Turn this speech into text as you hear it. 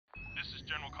is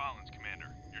General Collins,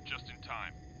 Commander. You're just in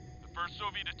time. The first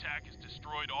Soviet attack has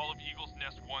destroyed all of Eagle's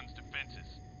Nest 1's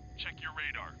defenses. Check your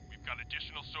radar. We've got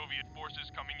additional Soviet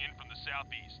forces coming in from the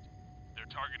southeast. They're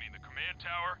targeting the command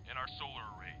tower and our solar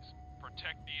arrays.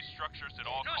 Protect these structures at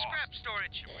all costs. No scrap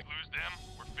storage. If we lose them,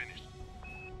 we're finished.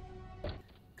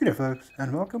 Good day folks, and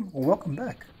welcome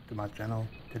back to my channel.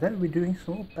 Today we're doing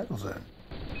some more Battlezone.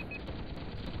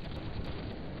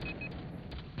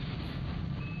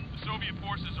 The Soviet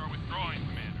forces are withdrawing,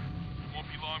 Commander. It won't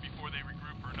be long before they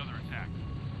regroup for another attack.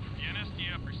 The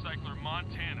NSDF recycler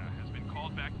Montana has been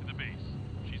called back to the base.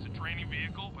 She's a training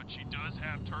vehicle, but she does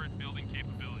have turret building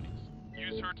capabilities.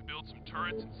 Use her to build some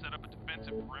turrets and set up a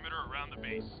defensive perimeter around the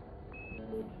base.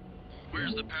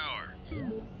 Where's the power?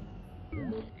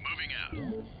 Moving out.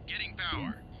 Getting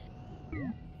power.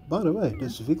 By the way,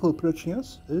 this vehicle approaching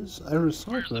us is a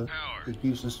recycler. power? It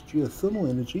uses geothermal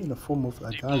energy in the form of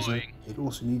a geyser. Deploying. It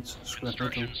also needs scrap metal.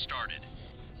 Construction started.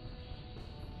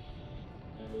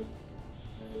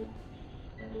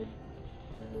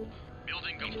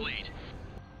 Building complete.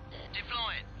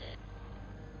 Deploying.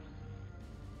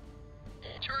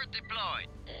 Turret deployed.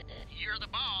 You're the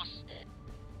boss.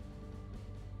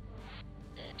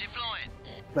 Deploying.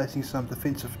 Placing some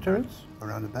defensive turrets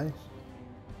around the base.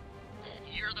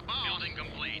 You're the boss. Building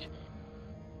complete.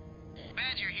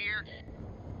 Badger here.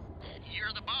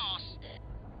 You're the boss.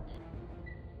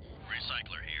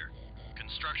 Recycler here.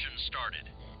 Construction started.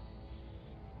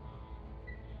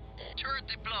 Turret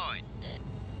deployed.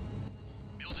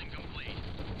 Building complete.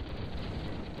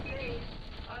 Base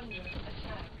under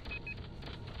attack.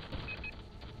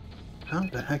 How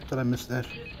the heck did I miss that?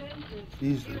 Defensive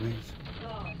Jeez unit Louise.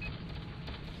 lost.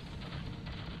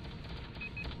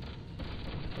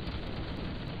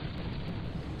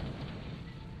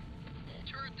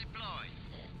 Turret deployed.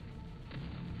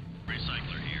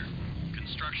 Recycler here.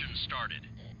 Construction started.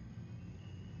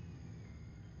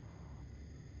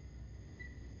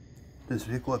 This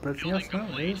vehicle approaching us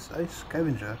now is a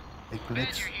scavenger. It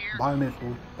collects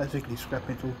biometal, basically scrap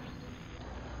metal.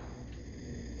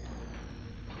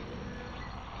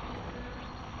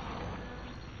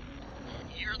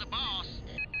 You're the boss.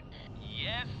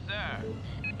 Yes, sir.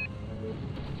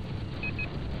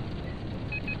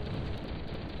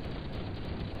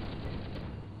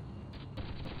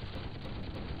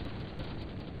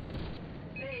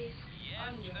 Base Yes,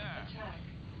 under sir. attack.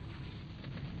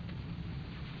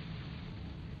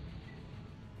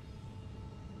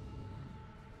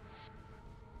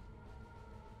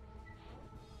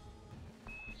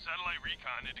 Satellite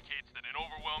recon indicates that an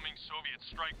overwhelming Soviet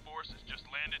strike force has just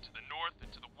landed to the north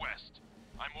and to the west.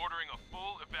 I'm ordering a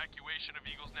full evacuation of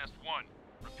Eagle's Nest 1.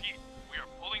 Repeat, we are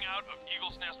pulling out of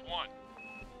Eagle's Nest 1.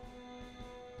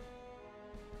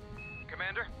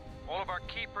 Commander, all of our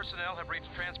key personnel have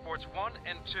reached transports 1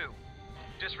 and 2.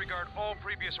 Disregard all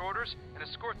previous orders and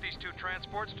escort these two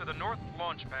transports to the north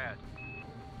launch pad.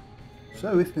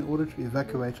 So we've been ordered to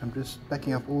evacuate. I'm just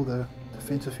backing up all the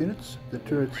defensive units, the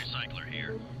turrets. Recycler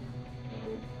here.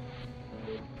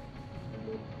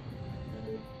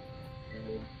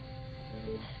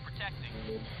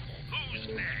 Protecting. Who's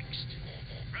next?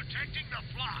 Protecting the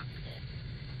flock.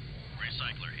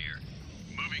 Recycler here.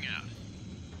 Moving out.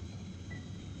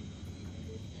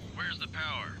 Where's the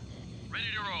power?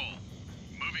 Ready to roll.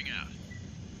 Moving out.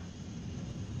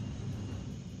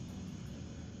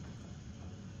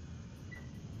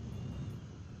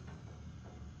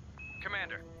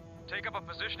 Commander, take up a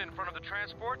position in front of the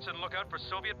transports and look out for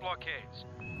Soviet blockades.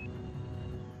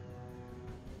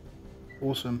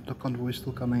 Awesome, the convoy is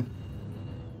still coming.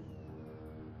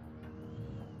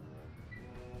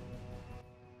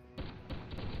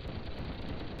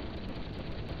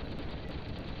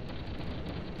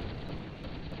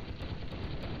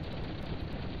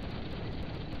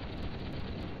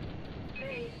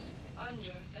 Base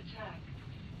under attack.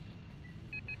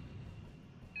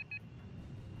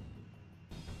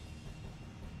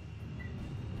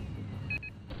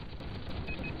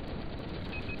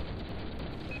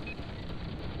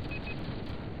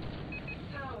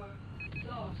 Power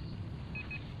lost.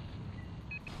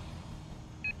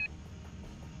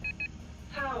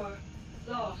 Power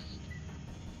lost.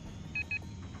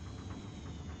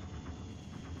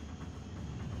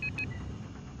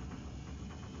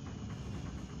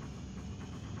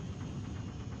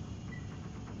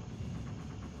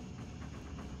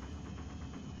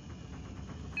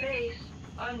 Base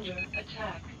under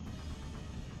attack.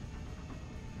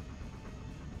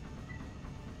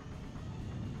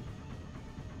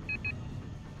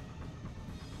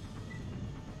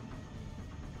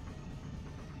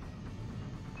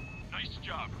 Nice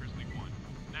job, Grizzly 1.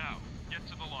 Now, get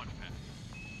to the launch pad.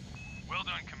 Well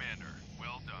done,